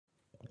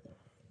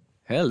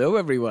Hello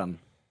everyone.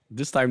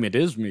 This time it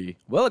is me.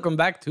 Welcome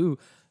back to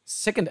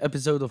second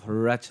episode of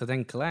Ratchet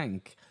and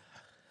Clank.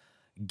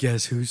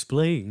 Guess who's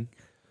playing?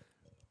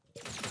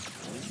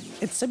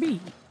 It's a me.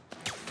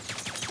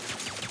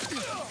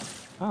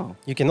 Oh,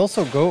 You can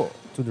also go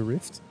to the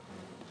rift.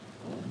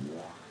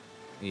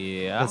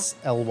 yeah. That's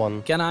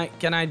L1.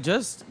 Can I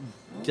just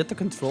get the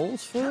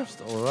controls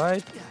first? All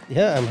right.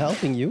 Yeah, I'm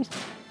helping you.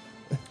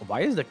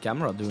 Why is the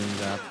camera doing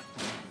that?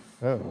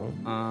 Oh.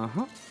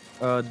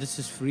 Uh-huh. This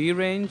is free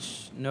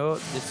range. No,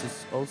 this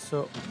is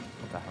also...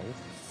 What the hell?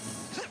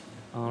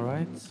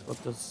 Alright,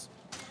 what does...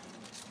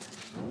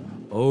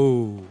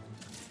 Oh.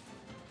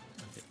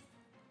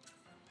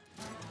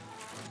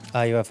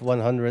 You have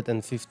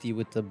 150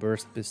 with the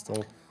burst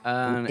pistol.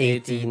 And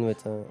 18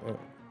 with the...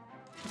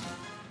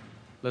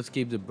 Let's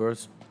keep the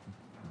burst...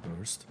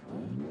 Burst?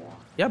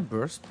 Yeah,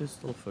 burst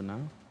pistol for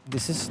now.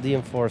 This is the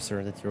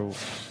enforcer that you're...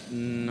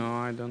 No,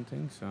 I don't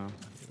think so.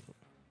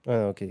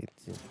 Oh, okay.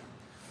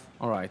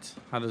 Alright,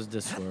 how does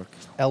this work?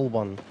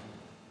 L1.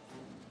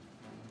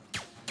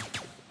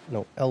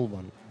 No,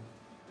 L1.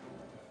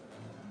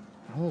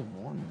 Oh,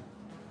 one.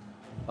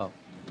 Oh.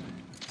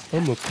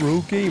 I'm a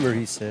pro gamer,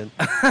 he said.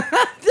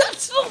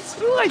 That's not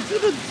true, I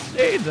didn't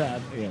say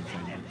that. Yes,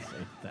 I didn't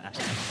say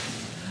that.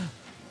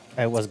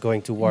 I was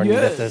going to warn you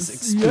that there's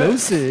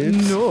explosives.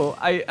 Yes. No,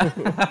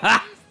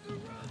 I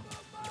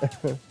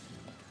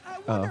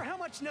wonder how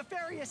much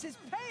Nefarious is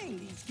paying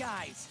these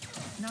guys.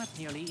 Not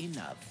nearly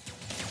enough.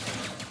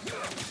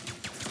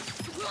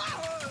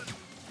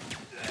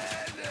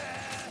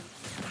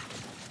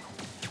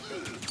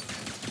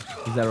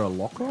 Is there a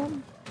lock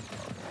on?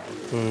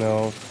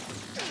 No.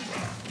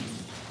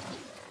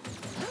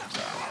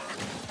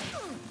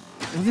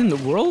 What in the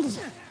world?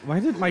 Why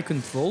did my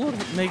controller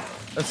make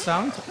a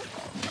sound?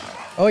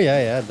 Oh,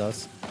 yeah, it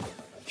does.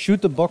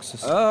 Shoot the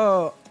boxes.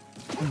 Oh.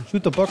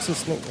 Shoot the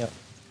boxes. No, yeah.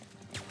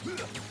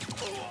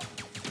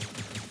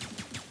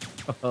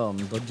 I'm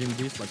dodging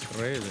these like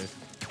crazy.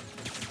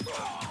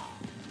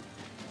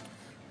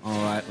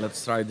 Alright,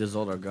 let's try this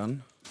other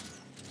gun.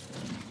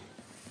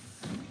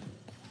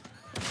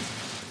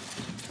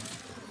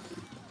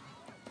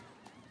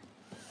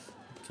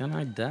 Can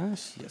I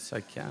dash? Yes,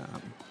 I can.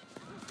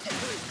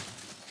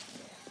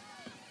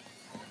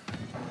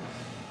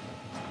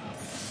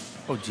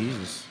 Oh,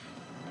 Jesus.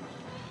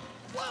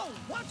 Whoa,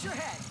 watch your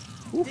head.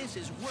 Ooh. This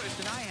is worse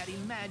than I had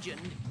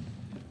imagined.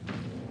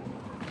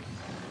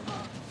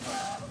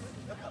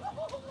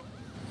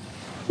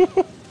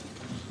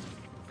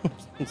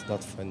 It's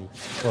not funny.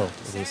 Well,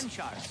 it is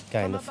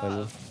kind of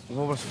funny.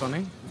 What was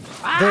funny?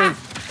 There,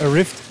 a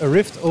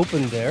rift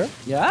opened there,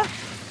 Yeah?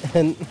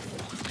 and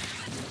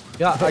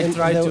Yeah, I and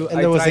tried there, to... and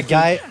there was a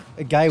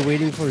guy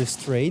waiting for his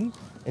train,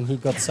 and he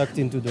got sucked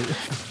into the.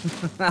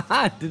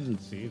 I didn't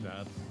see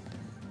that.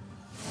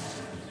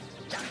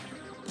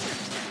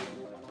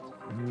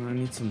 I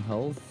need some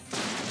help.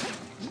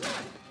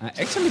 I'm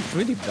actually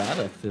pretty bad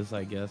at this,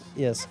 I guess.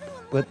 Yes,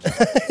 but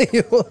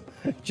you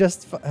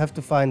just have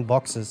to find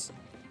boxes.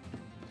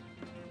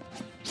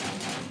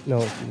 No,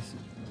 please.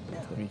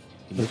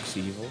 He looks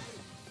evil.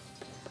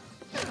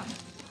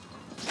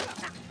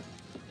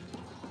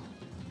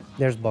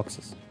 There's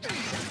boxes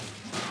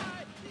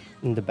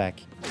in the back.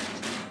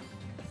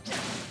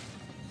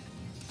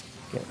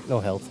 Okay, no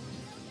health.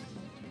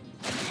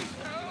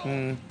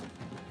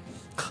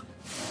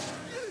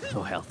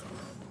 No health.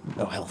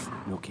 No health.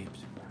 No capes.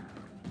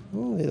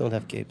 Oh, they don't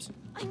have capes.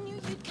 I knew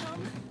you'd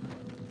come.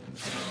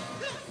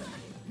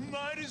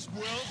 Might as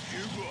well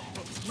give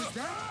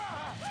up.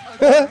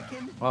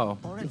 Wow.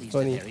 Or at least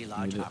funny. a very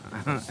large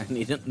octopus. I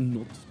needed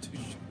not to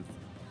shoot.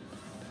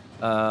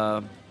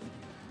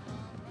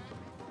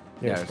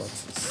 There's Yes.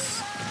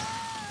 boxes.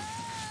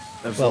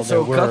 There's Well, also there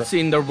a were-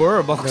 cutscene. There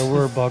were boxes. There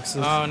were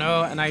boxes. Oh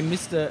no! And I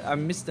missed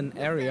an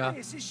area.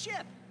 Nefarious'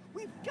 ship.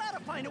 We've got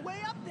to find a way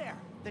up there.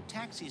 The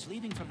taxis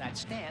leaving from that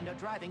stand are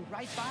driving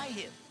right by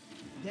him.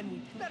 Then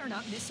we better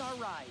not miss our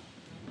ride.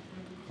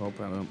 Hope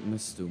I don't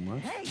miss too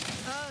much. Hey,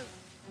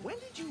 when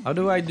did you... How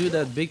do I do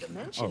that big? Oh,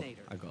 Dimensionator?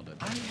 I got it.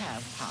 I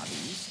have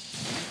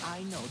hobbies, and I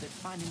know that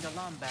finding the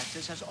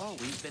Lombaxes has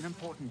always been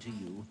important to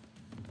you.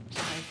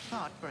 I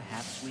thought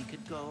perhaps we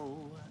could go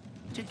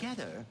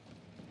together.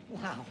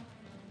 Wow,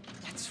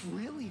 that's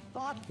really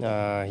thoughtful.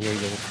 Here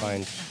you'll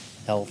find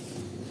health.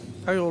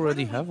 I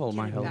already have all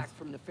my Getting health. back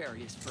from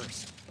Nefarious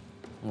first.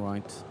 All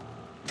right.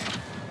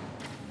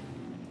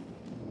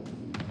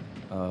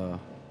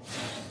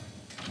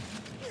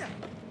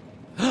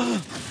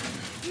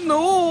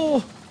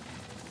 No.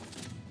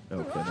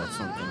 Okay, that's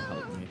not gonna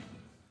help me.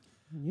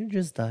 You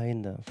just die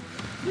in the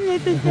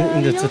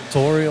in the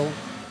tutorial.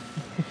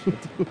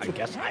 I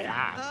guess I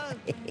am.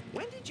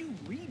 When did you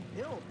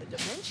rebuild the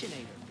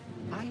Dimensionator?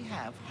 I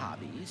have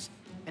hobbies,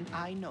 and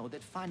I know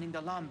that finding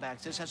the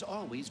Lombaxes has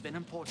always been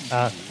important to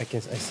you. I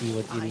see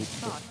what you I need to,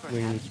 thought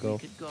where you need perhaps to go. we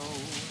could go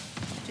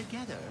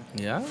together.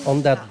 Yeah.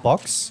 On that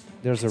box,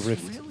 there's a That's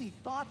rift. really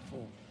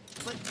thoughtful.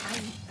 But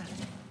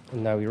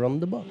And now we're on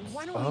the box.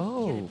 Why don't we get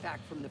Oh. it back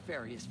from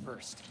Nefarious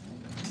first?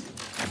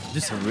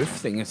 This rift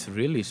thing is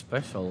really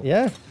special.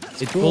 Yeah,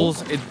 It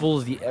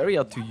pulls the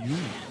area to you.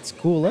 it's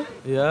cool, huh?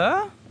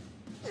 Yeah?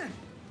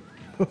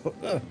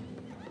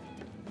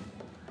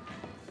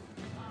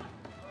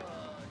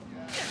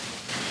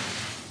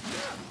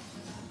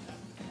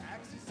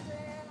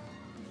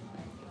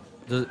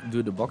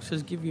 Do the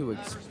boxes give you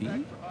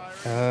XP?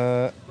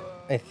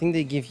 I think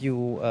they give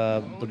you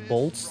the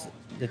bolts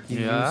that you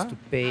Yeah. use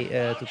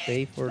to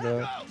pay for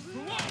the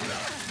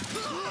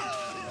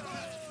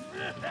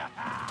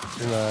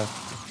and,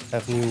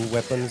 have new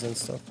weapons and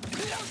stuff.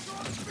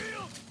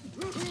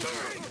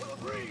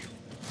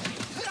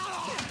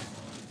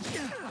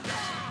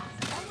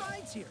 All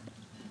rides here.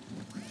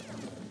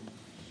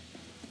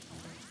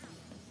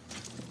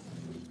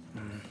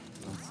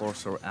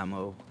 Enforcer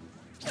ammo.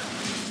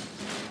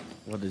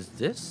 What is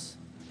this?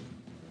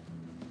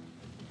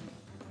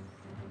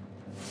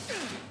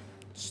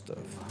 Stuff.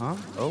 Huh?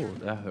 Oh,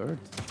 that hurt.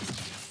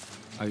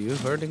 Are you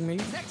hurting me?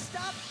 Next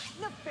stop,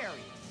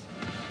 Nefarious.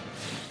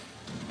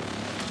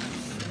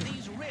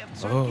 These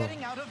rifts are Oh.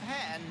 getting out of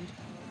hand.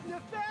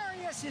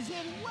 Nefarious is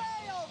in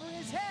way over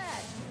his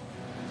head.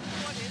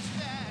 What is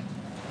that?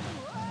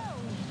 Whoa!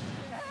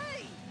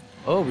 Hey!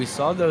 Oh, we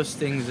saw those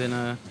things in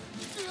a...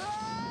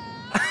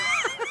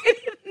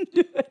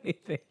 do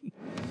anything.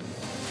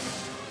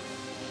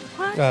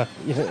 Yeah.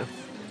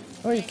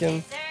 Oh, you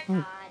can.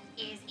 Zircon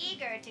is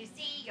eager to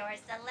see your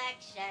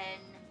selection.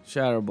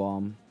 Shadow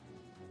bomb.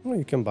 Well,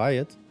 you can buy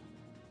it.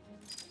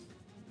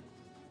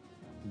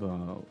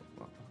 But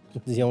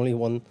It's the only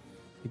one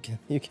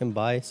you can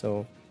buy.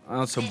 So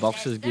also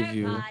boxes give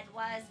you... Zircon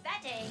was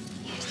betting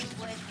you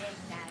would pick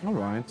that.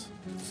 Alright.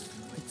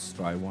 Let's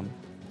try one.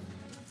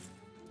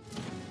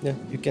 yeah,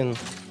 you can.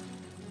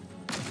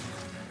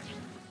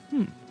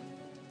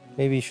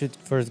 Maybe you should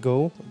first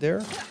go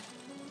there.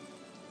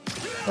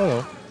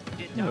 Oh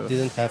no. Did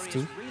Didn't have to.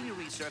 really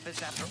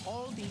resurface after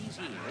all these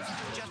years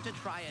just to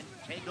try and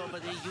take over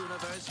the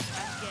universe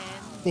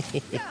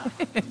again? Yeah,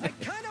 I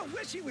kind of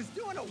wish he was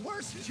doing a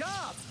worse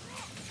job.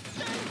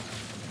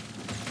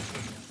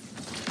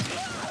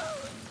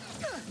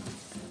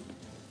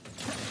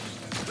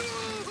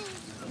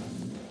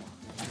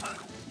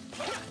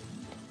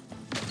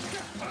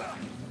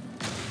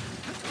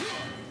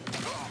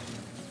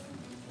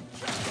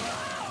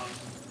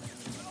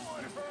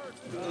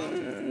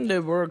 They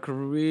work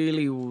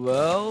really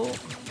well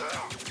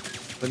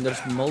when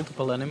there's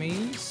multiple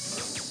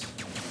enemies.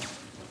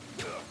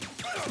 Should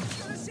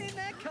have seen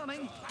that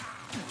coming.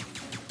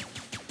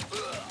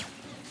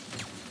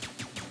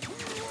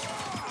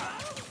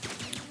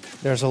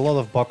 There's a lot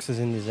of boxes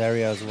in this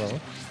area as well.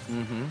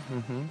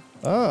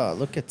 Ah,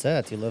 look at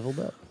that! You leveled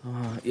up.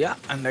 Yeah,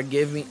 and that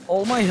gave me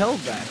all my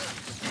health back.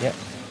 Yeah,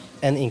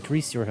 and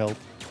increase your health.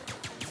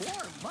 4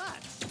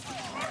 months.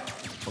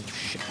 Oh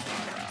shit.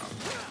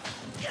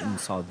 Didn't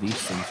saw these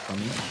things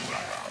coming.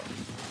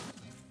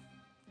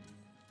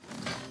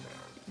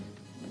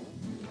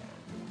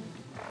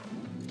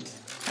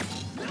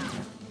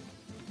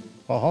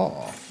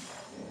 Haha.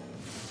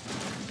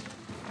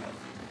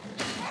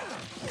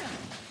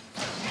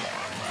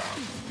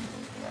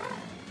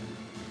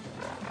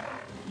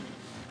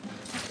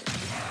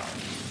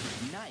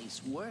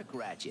 Nice work,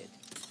 Ratchet.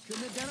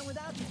 Couldn't have done it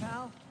without you,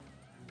 pal.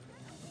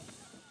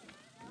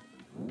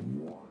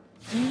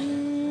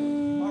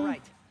 All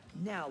right,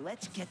 now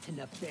let's get to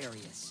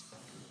Nefarious.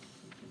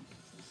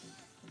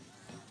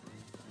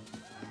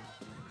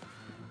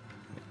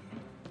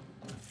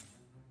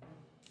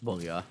 Well,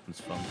 yeah,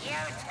 it's fun. You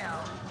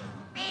two,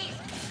 these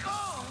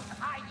goons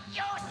are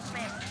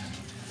useless.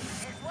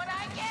 This is what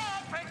I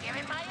get for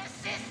giving my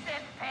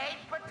assistant paid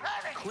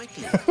paternity.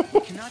 Quickly, we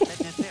cannot let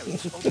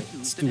Nefarious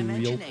overuse the too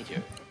real.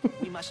 Dimensionator.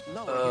 We must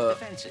lower his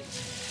defenses.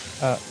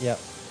 Yeah.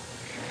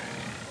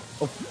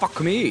 Oh, fuck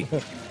me!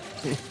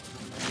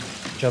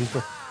 Jump.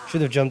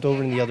 Should have jumped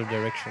over in the other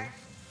direction.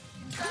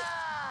 Good.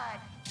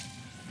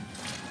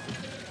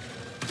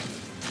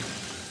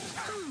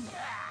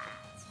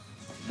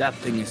 That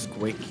thing is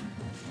quick.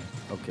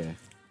 Okay.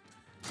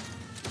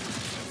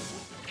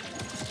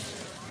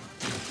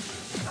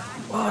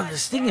 Oh,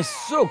 this thing is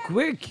so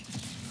quick!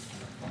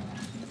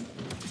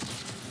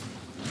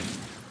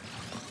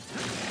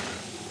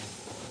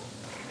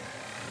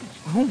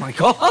 Oh my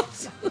god!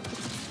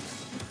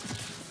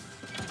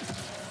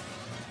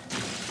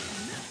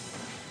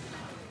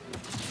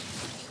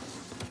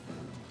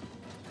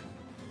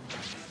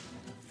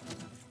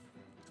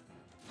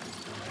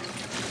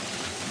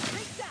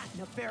 Take that,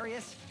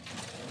 Nefarious.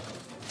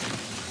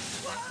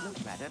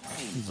 Rather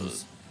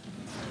painful.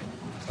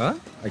 Huh?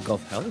 I got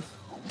health?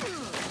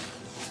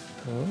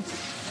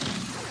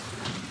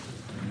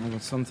 That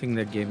was something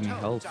that gave me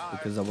health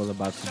because I was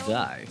about to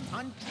die.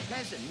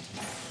 Unpleasant.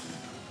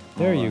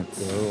 There you Alright,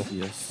 go.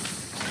 Yes.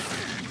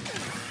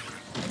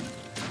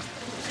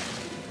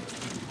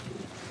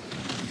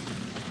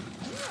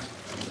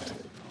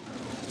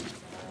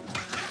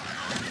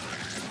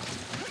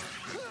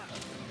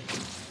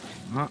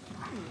 Huh.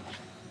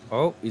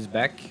 Oh, he's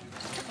back.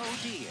 Oh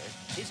dear.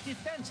 His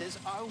defenses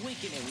are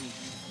weakening.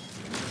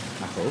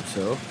 I hope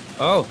so.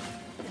 Oh.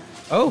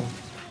 Oh.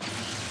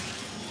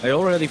 I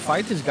already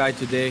fight this guy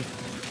today.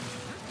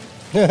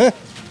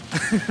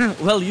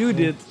 Well, you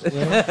did.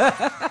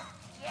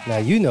 Now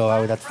you know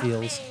how that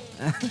feels.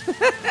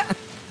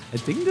 I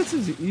think this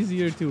is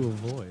easier to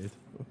avoid.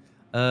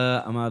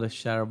 I'm out of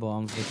shatter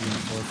bombs. Looking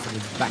forward to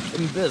it back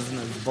in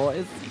business,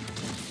 boys.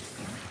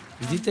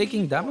 Is he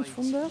taking damage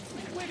from that?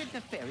 Where did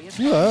Nefarious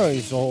Yeah,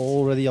 he's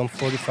already on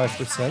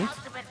 45%.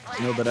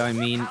 No, but I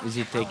mean, is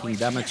he taking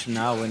damage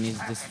now when he's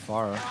this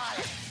far?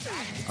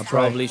 I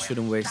probably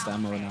shouldn't waste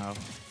ammo now.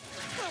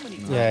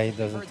 Yeah, he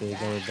doesn't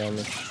take any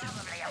damage.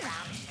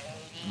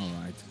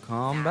 Alright,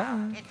 calm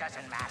down. It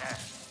doesn't matter.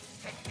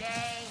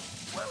 Today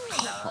will be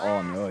the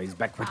Oh no, he's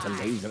back with the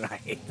laser. I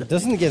hate He that.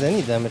 doesn't get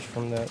any damage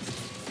from that.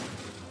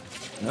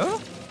 No?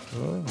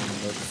 Oh.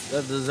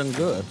 That isn't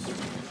good.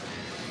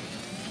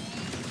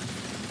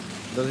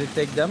 Does he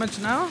take damage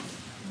now?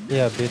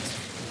 Yeah, a bit.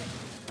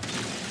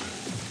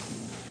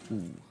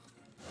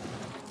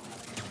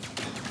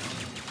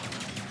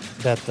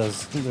 That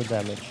does the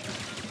damage.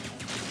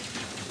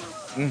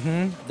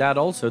 That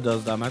also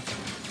does damage.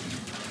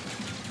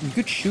 You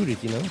could shoot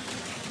it, you know.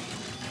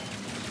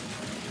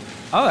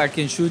 Oh, I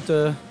can shoot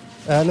No,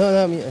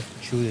 I mean,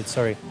 shoot it,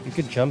 sorry. You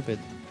could jump it.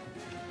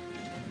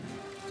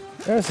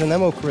 There's an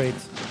ammo crate.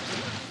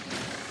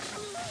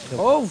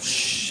 Oh,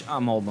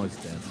 I'm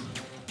almost dead.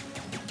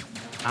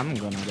 I'm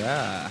gonna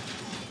die.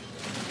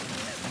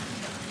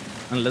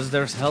 Unless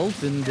there's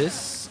health in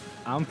this,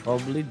 I'm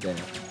probably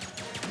dead.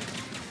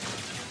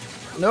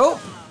 Nope.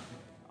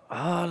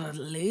 Ah, that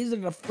laser,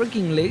 the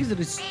freaking laser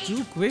is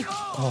too quick.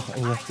 Oh,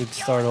 and you have to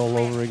start all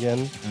over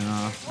again.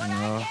 Yeah, I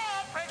know.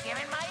 for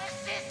giving my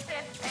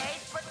assistant paid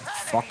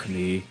paternity. Fuck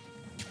me.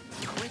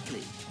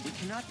 quickly? We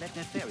cannot let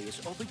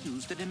Nefarious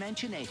overuse the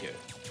Dimensionator.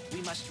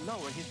 We must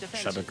lower his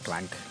defenses. Shut it,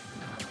 Clank.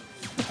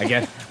 I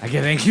get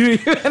angry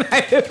when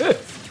I do it.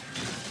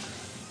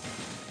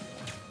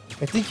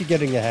 I think you're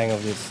getting the hang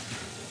of this.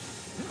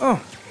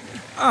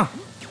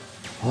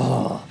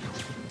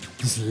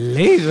 This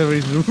laser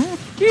is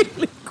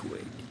really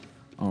quick.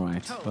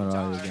 Alright, where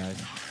are you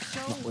guys?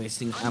 Not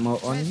wasting ammo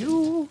on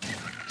you.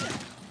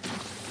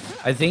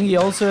 I think he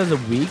also has a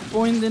weak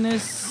point in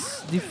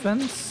his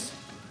defense.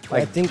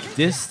 Like I think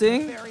this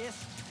thing.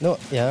 Nefarious. no,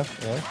 yeah.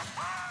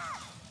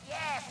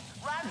 Yes,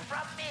 run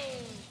from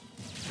me.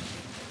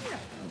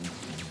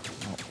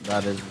 Oh,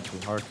 that is too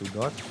hard to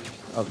dodge.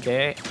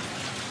 Okay,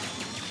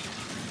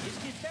 His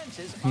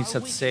defenses he are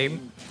said weakening.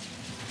 same.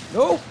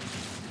 No!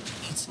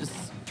 Jesus.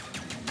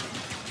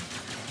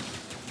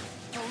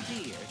 Oh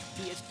dear,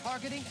 he is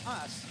targeting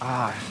us.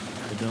 Ah,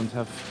 I don't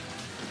have...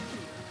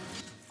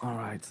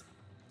 Alright.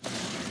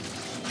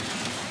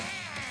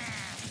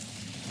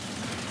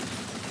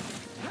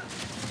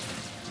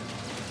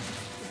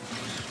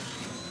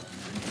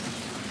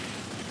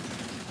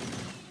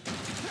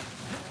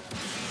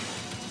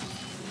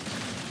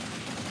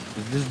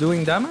 Is this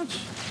doing damage?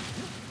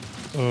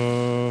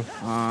 No.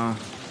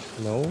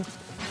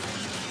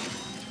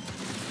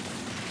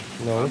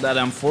 No. That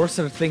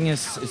enforcer thing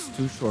is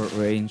too short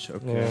range.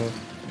 Okay. No.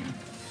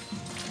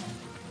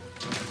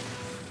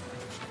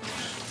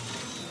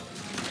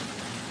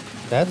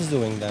 That's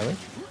doing damage.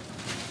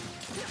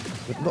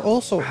 But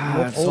also,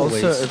 not It's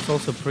always.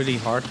 also pretty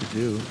hard to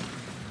do.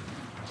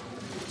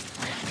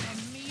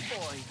 And me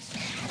boys.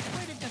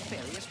 Where did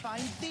Nefarious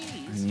find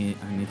these?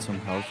 I need some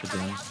help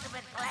again.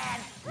 Ultimate plan.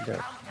 Okay.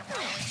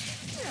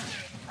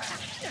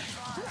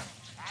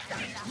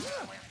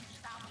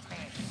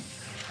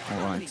 How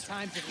many Alright.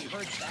 times have we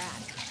heard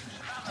that?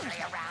 Only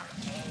around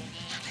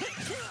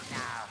 80.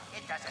 No,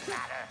 it doesn't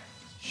matter.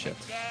 Shit.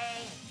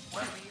 Today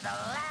will be the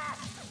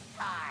last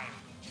time.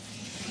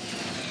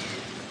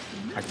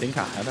 I think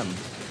I had him.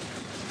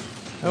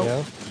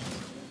 Yeah.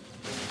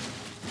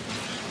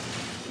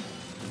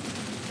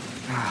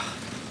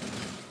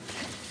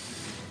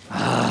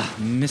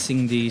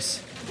 Missing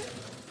these.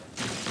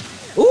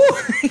 Ooh!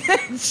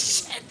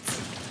 Shit!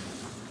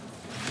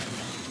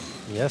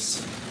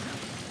 Yes.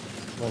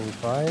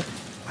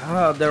 25.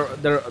 Ah,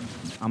 they're.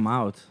 I'm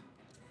out.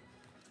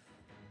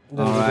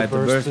 Then All with right, the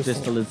burst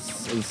pistol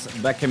is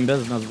back in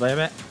business,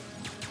 baby.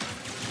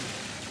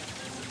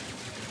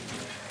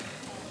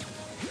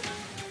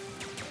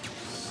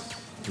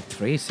 The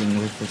tracing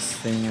with this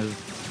thing is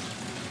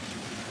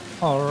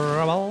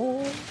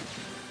horrible.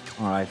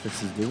 All right,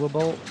 this is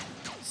doable.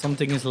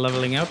 Something is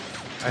leveling up.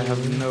 I have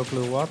no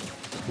clue what.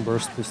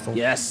 Burst pistol.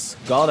 Yes,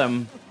 got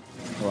him.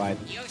 All right.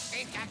 You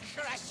think a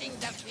crushing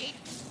defeat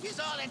is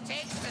all it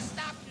takes to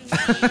stop me?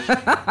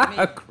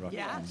 Crushing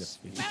Yes.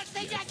 defeat. Well,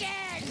 think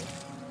again.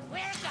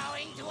 We're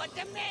going to a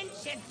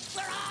dimension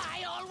where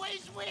I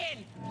always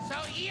win, so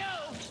you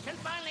can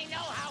finally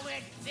know how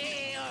it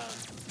feels.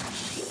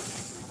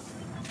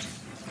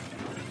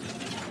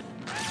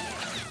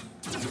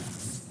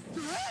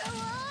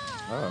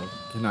 Oh,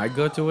 can I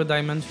go to a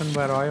dimension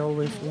where I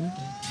always win?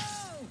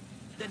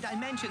 The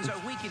dimensions are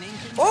weakening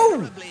Oh!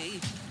 considerably.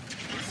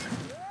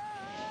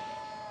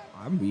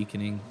 I'm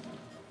weakening.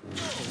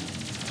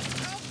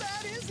 How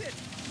bad is it?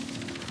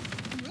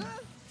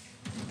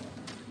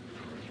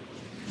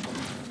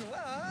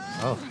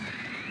 Oh.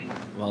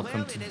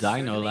 Welcome to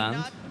Dino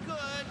Land.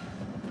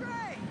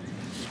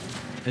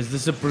 Is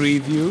this a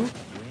preview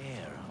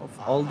of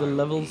all the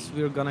levels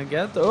we're gonna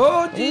get?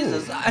 Oh,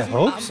 Jesus! I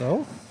hope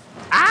so.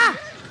 Ah!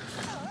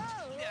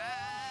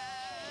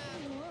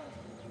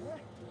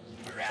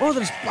 Oh,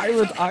 there's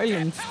Pirate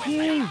Island.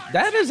 Yay.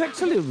 That is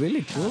actually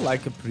really cool,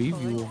 like a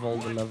preview of all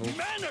the levels.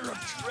 Manner of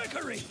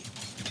trickery!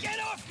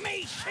 Get off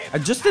me, ship! I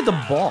just did the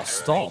boss.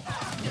 Stop.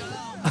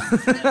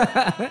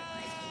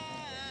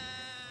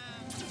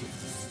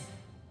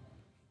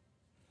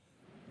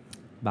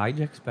 Bye,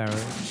 Jack Sparrow.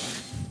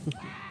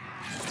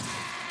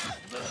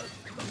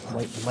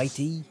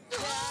 Mighty.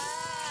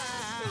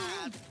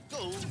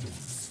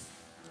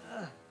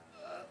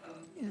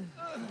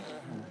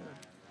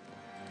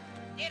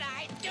 Did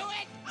I do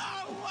it?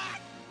 Oh,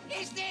 what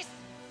is this?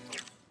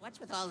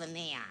 What's with all the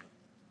neon?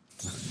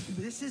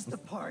 This is the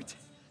part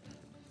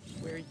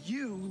where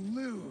you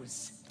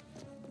lose.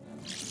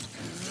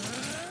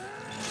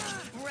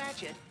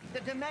 Ratchet, the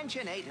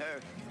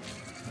Dimensionator.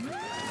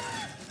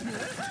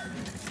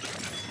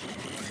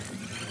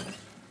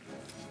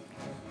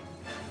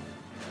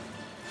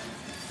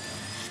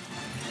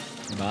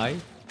 Bye.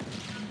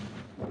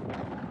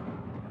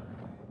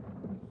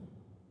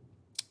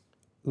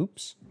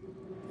 Oops.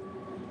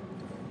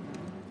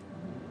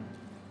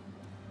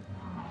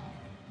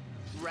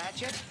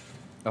 Ratchet?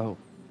 Oh,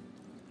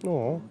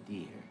 Oh.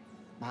 Dear,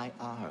 my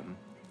arm.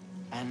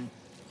 And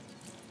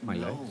my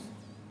no, legs.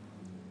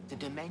 the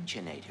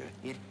Dimensionator.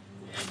 It.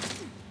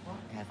 What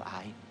have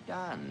I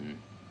done?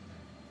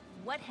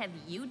 What have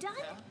you done?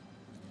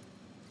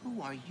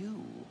 Who are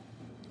you?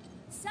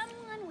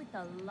 Someone with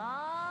a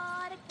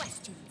lot of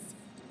questions.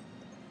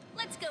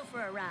 Let's go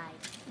for a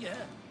ride.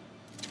 Yeah.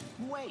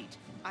 Wait,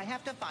 I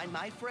have to find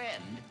my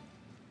friend.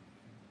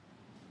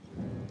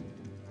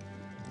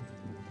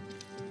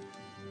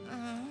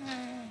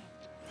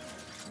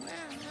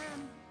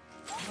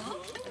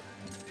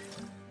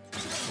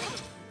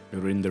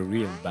 You're in the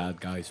real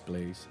bad guy's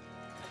place.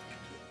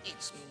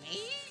 It's me?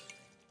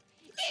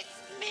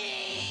 It's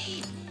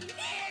me!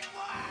 It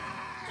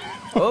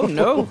worked! Oh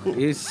no,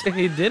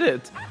 he did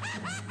it.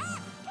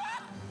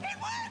 It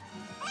worked!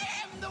 I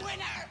am the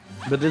winner!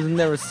 But isn't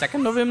there a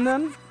second of him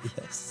then?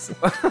 Yes.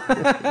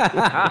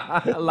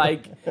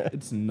 Like,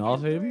 it's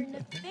not him?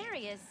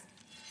 Nefarious,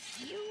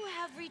 you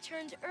have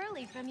returned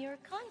early from your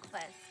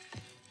conquest.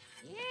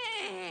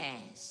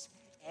 Yes!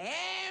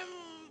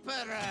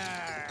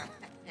 Emperor!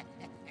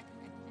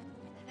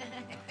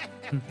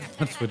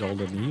 What's with all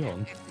the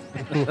neon?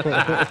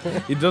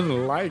 He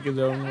doesn't like his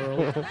own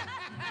world.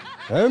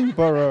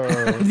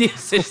 Emperor! The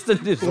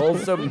assistant is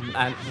also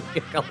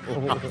magical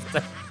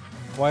laughter.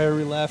 Why are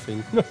we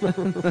laughing?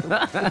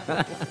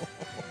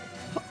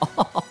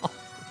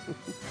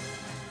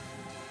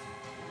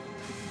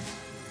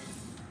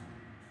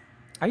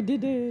 I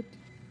did it.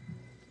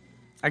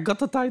 I got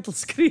the title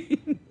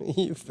screen.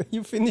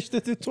 You finished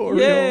the tutorial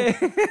Yay!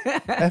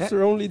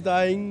 after only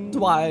dying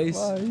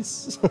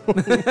Twice.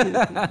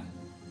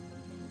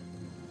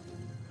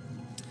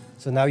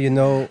 So now you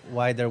know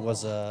why there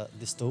was a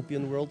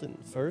dystopian world at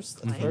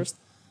first,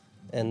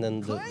 and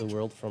then the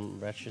world from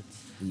Ratchet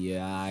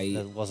Yeah,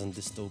 that wasn't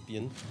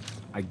dystopian.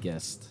 I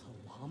guessed.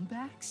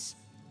 Wombats?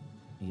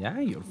 Yeah,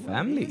 your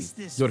family, is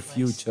this your place?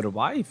 future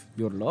wife,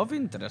 your love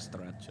interest,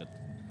 Ratchet.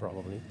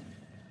 Probably.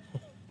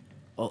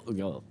 Oh,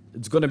 well,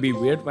 it's gonna be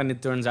weird when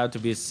it turns out to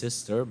be his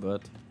sister,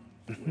 but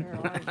Where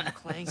are you,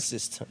 Clank?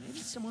 Sister. Maybe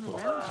someone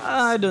around here.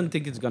 I don't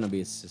think it's gonna be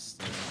his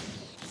sister.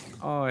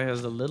 Oh, it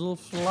has a little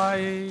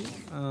fly,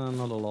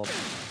 not a lot.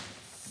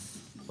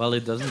 Well,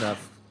 it doesn't have.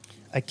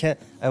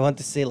 I want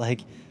to say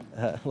like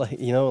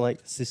you know,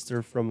 like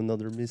sister from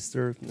another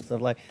mister and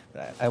stuff like.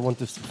 I want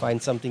to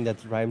find something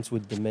that rhymes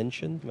with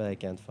dimension, but I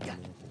can't find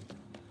anything.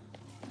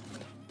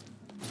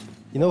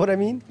 You know what I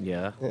mean?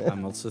 Yeah,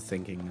 I'm also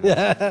thinking.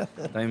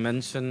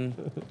 Dimension.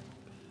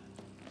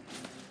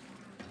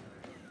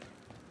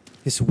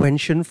 His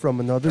wention from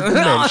another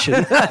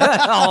dimension.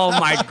 Oh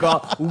my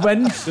god,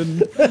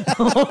 Wenchen.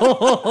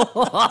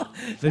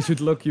 They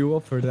should look you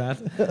up for that.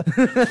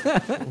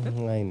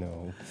 I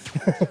know.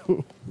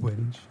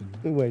 Wenchen.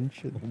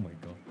 Wention. Oh my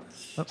god.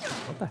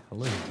 What the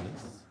hell is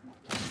this?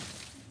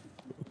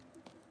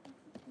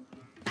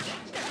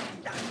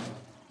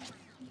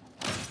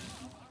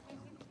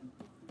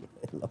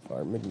 I love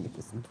our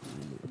magnificent.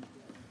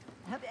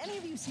 Have any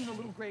of you seen a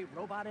little gray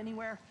robot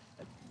anywhere?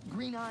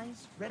 Green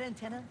eyes, red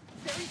antenna,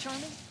 very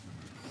charming.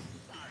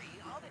 Sorry,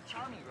 all the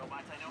charming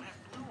robots I know have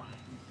blue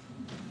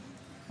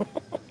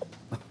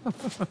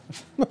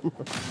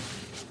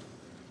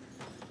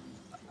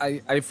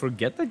eyes. I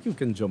forget that you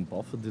can jump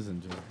off of this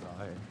and just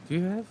die. Do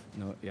you have?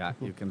 No, yeah,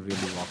 you can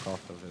really walk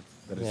off of it.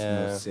 There is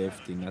no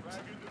safety net.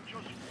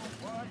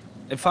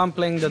 If I'm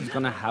playing, that's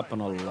gonna happen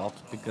a lot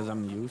because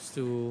I'm used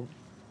to.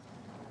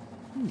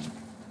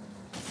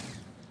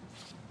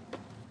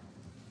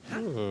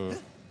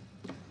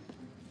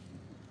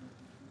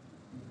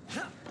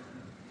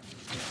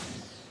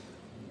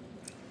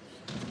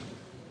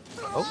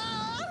 Oh,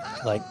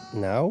 like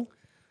now?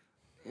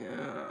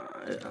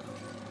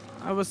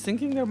 I was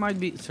thinking there might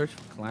be search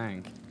for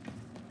Clank.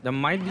 There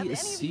might Have be a any of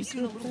you seen a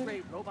secret little there.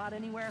 gray robot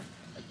anywhere?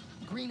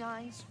 Green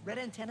eyes, red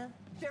antenna,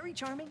 very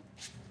charming.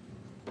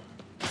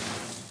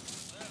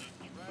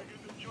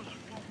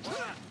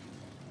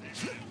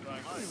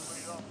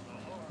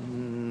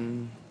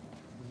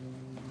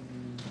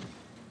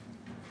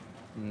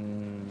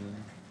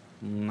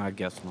 I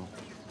guess not.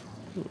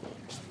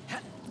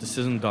 This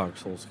isn't Dark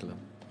Souls, Glenn.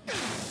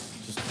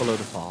 Just follow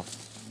the path.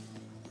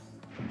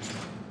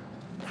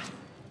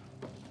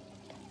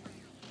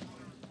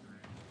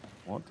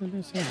 What did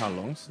they say? How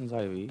long since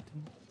I've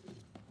eaten?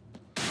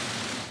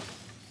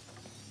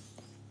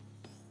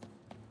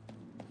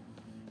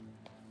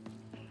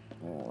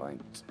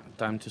 Alright,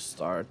 time to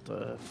start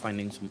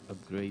finding some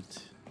upgrade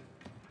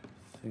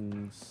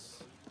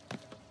things.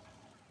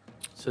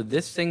 So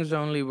this thing's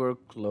only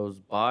work close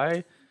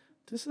by.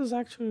 This is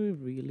actually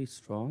really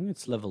strong.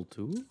 It's level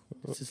 2.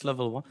 This is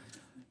level 1.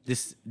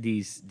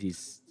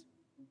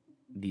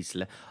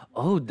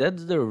 Oh,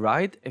 that's the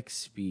right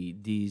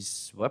XP.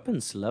 These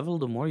weapons level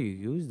the more you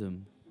use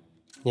them.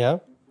 Yeah?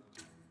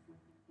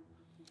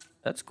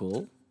 That's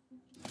cool.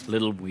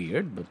 Little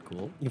weird, but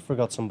cool. You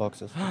forgot some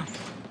boxes.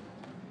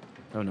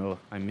 Oh no,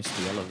 I missed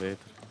the elevator.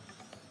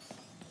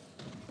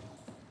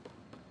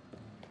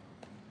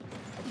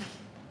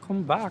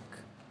 Come back.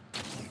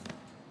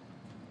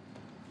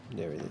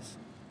 There it is.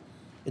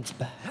 It's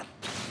back.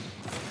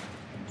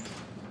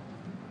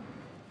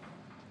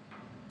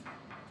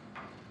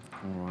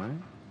 Alright.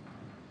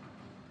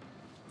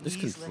 This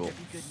Please let control. there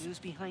be good news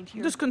behind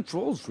here. This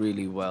controls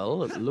really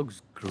well. It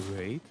looks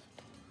great.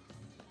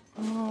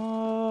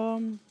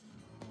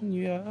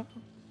 Yeah.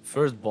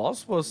 First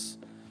boss was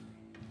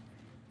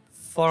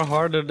far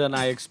harder than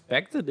I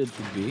expected it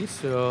to be,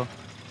 so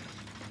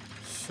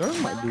sure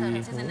might be.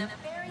 Welcome to the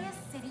Nefarious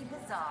City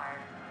Bazaar.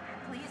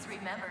 Please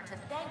remember to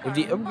thank If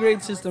the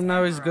upgrade system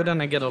now is good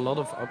and I get a lot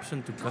of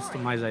option to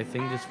customize, I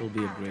think this will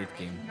be a great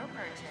game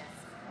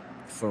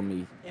for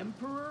me.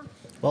 Emperor?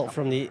 Well,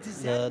 from the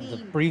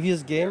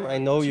previous game, I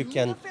know you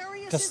can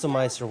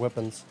customize your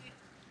weapons.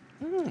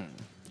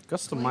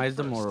 Customize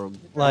them or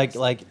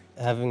Like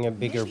having a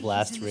bigger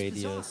blast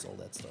radius, all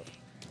that stuff.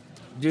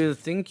 do you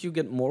think you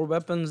get more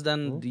weapons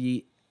than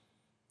the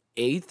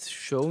 8th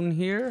shown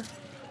here?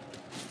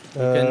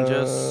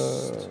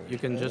 You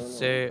can just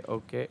say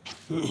okay.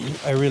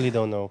 I really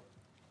don't know.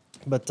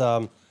 But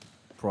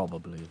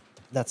Probably.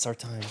 that's our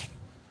time.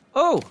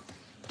 Oh!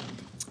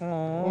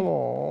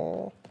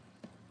 Aww.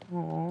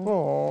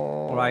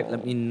 Alright,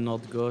 let me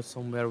not go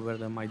somewhere where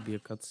there might be a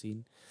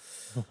cutscene.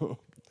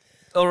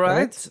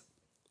 Alright.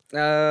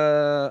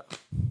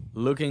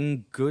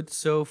 Looking good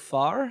so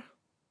far.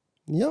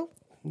 Yeah,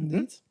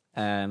 indeed.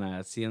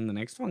 And see you in the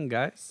next one,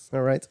 guys.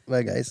 All right.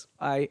 Bye, guys.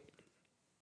 Bye.